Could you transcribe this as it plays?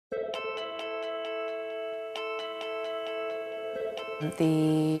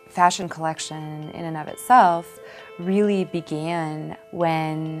The fashion collection in and of itself really began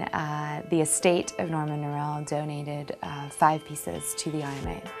when the estate of Norman Norell donated 5 pieces to the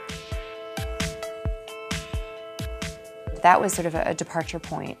IMA. That was sort of a departure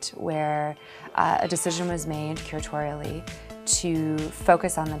point where a decision was made curatorially to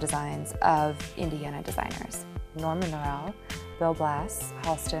focus on the designs of Indiana designers. Norman Norell, Blass,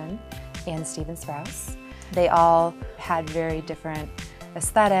 Halston, and Sprouse. They all had very different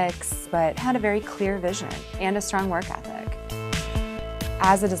aesthetics, but had a very clear vision and a strong work ethic.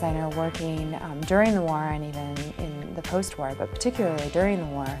 As a designer working during the war and even in the post-war, but particularly during the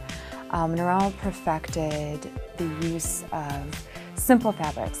war, Norell perfected the use of simple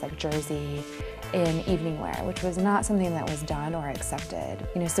fabrics like jersey in evening wear, which was not something that was done or accepted.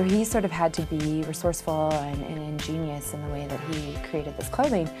 So he sort of had to be resourceful and ingenious in the way that he created this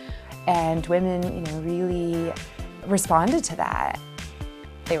clothing, and women, really responded to that.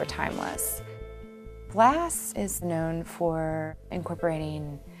 They were timeless. Blass is known for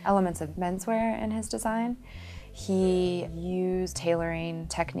incorporating elements of menswear in his design. He used tailoring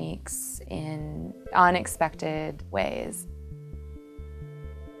techniques in unexpected ways.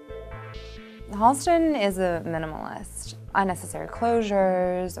 Halston is a minimalist. Unnecessary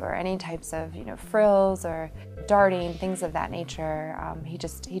closures or any types of frills or darting, things of that nature, he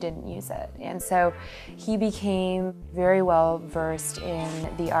didn't use it. And so he became very well versed in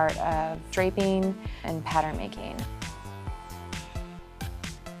the art of draping and pattern making.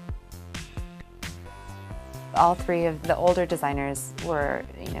 All 3 of the older designers were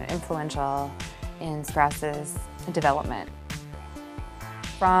influential in Sprouse's development.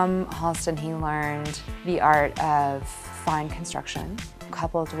 From Halston, he learned the art of fine construction,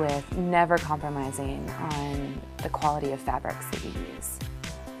 coupled with never compromising on the quality of fabrics that you use.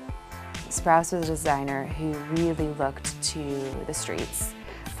 Sprouse was a designer who really looked to the streets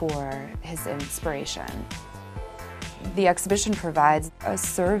for his inspiration. The exhibition provides a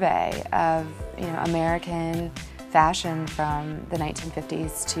survey of American fashion from the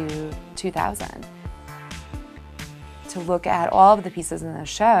 1950s to 2000. To look at all of the pieces in the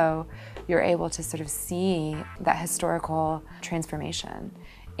show, you're able to sort of see that historical transformation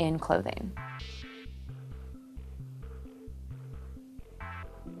in clothing.